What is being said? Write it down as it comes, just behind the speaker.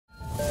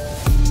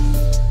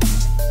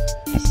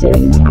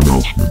following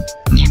announcement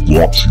is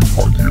brought to you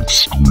by the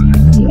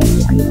Xtreme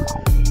World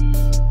Order.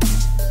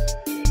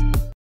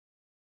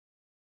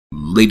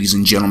 Ladies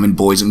and gentlemen,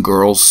 boys and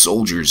girls,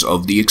 soldiers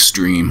of the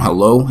Extreme,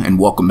 hello and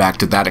welcome back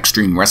to That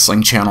Extreme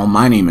Wrestling channel.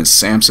 My name is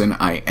Samson.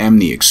 I am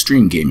the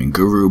Extreme Gaming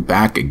Guru,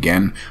 back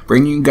again,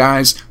 bringing you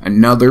guys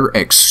another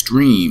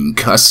Extreme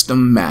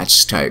custom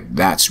match type.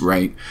 That's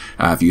right.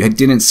 If you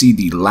didn't see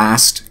the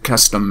last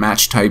custom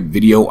match type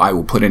video, I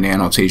will put an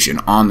annotation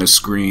on the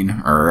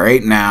screen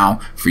right now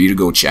for you to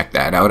go check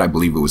that out. I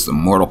believe it was the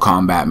Mortal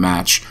Kombat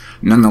match.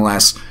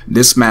 Nonetheless,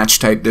 this match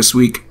type this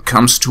week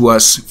comes to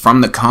us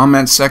from the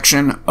comment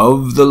section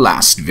of the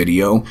last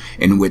video,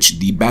 in which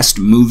the Best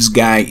Moves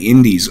guy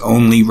Indies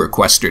only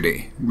requested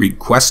a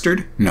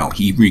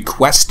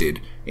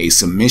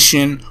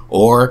submission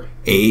or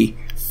a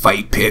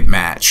fight pit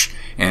match.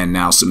 And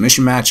now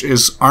submission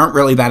matches aren't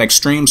really that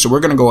extreme, so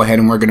we're going to go ahead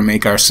and we're going to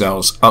make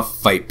ourselves a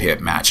fight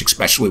pit match,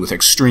 especially with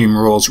Extreme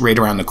Rules right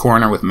around the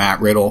corner with Matt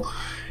Riddle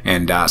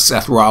and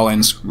Seth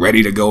Rollins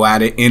ready to go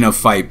at it in a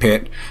fight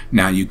pit.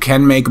 Now, you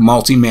can make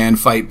multi-man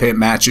fight pit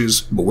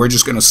matches, but we're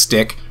just going to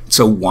stick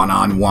to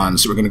one-on-one.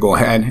 So we're going to go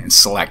ahead and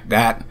select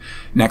that.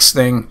 Next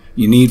thing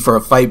you need for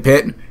a fight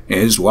pit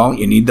is, well,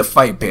 you need the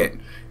fight pit.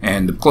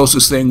 And the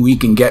closest thing we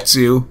can get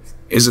to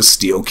is a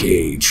steel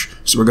cage.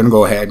 So we're going to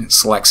go ahead and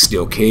select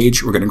steel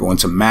cage. We're going to go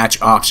into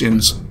match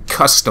options,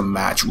 custom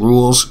match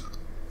rules.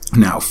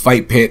 Now,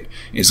 fight pit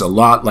is a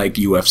lot like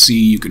UFC.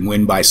 You can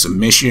win by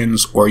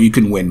submissions or you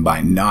can win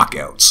by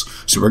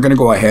knockouts. So we're going to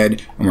go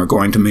ahead and we're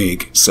going to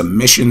make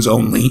submissions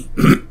only.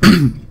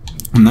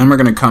 And then we're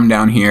going to come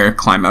down here,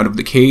 climb out of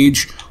the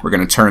cage. We're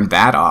going to turn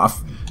that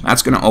off.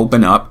 That's going to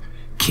open up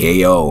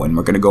KO, and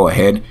we're going to go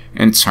ahead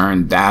and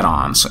turn that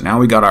on. So now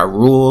we got our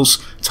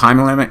rules.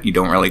 Time limit, you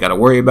don't really got to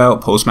worry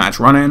about. Post-match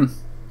run-in,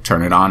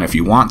 turn it on if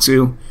you want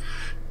to.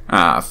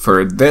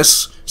 For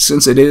this,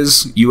 since it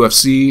is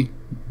UFC,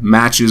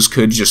 matches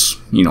could just,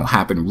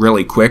 happen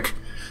really quick.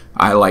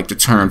 I like to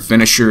turn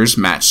finishers,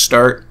 match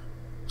start,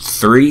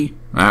 3.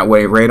 That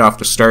way, right off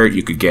the start,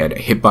 you could get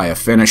hit by a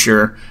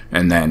finisher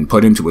and then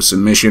put into a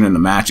submission and the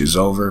match is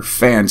over.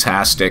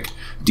 Fantastic.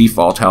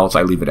 Default health,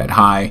 I leave it at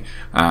high.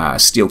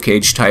 Steel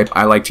cage type,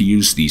 I like to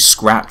use the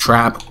scrap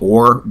trap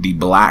or the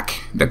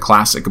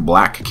classic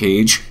black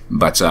cage.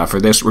 But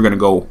for this, we're going to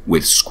go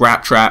with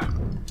scrap trap.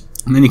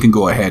 And then you can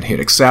go ahead, hit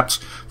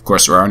accept. Of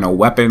course, there are no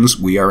weapons.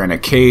 We are in a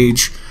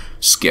cage.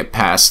 Skip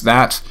past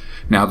that.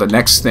 Now, the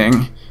next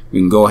thing, we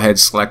can go ahead,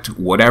 select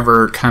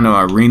whatever kind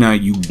of arena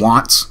you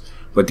want.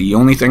 But the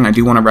only thing I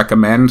do want to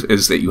recommend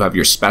is that you have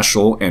your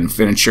special and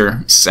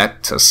finisher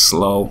set to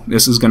slow.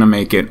 This is going to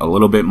make it a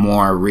little bit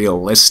more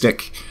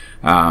realistic.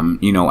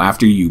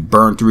 After you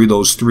burn through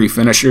those 3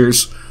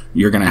 finishers,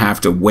 you're going to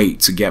have to wait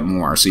to get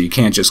more. So you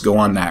can't just go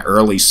on that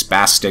early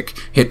spastic,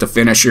 hit the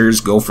finishers,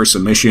 go for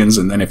submissions,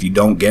 and then if you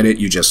don't get it,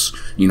 you just,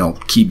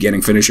 keep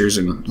getting finishers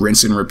and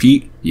rinse and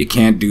repeat. You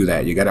can't do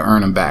that. You got to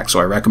earn them back.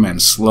 So I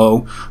recommend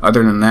slow.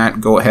 Other than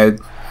that, go ahead,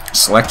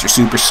 select your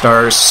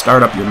superstars,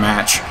 start up your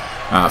match.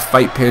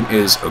 Fight pit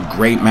is a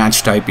great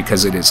match type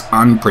because it is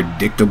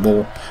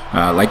unpredictable.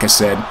 Like I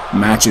said,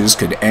 matches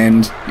could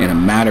end in a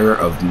matter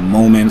of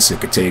moments.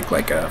 It could take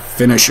like a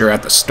finisher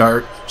at the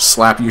start,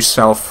 slap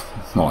yourself.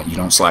 Well, you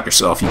don't slap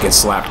yourself, you get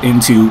slapped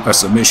into a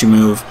submission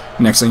move.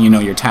 Next thing you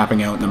know, you're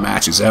tapping out and the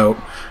match is out.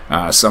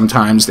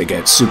 Sometimes they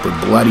get super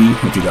bloody.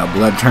 If you got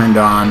blood turned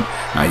on,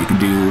 you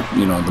can do,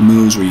 the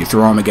moves where you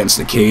throw them against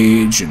the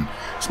cage, and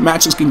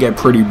matches can get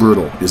pretty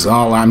brutal, is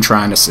all I'm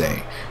trying to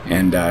say.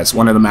 And it's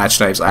one of the match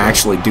types I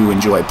actually do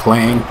enjoy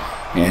playing,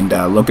 and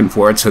looking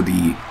forward to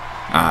the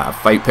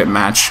fight pit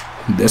match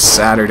this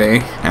Saturday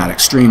at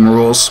Extreme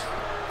Rules.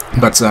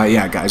 But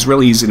yeah, guys,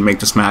 really easy to make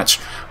this match.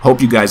 Hope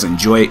you guys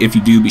enjoy it. If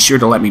you do, be sure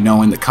to let me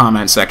know in the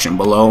comment section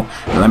below,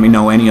 and let me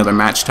know any other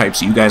match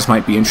types you guys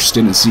might be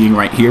interested in seeing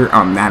right here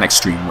on That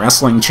Extreme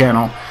Wrestling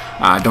channel.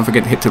 Don't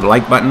forget to hit the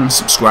like button,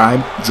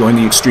 subscribe, join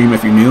the Extreme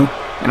if you're new,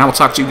 and I will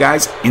talk to you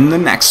guys in the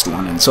next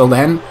one. Until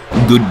then,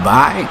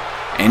 goodbye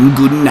and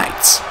good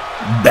night.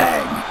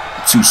 Bang.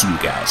 Too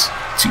sweet, guys.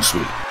 Too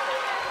sweet.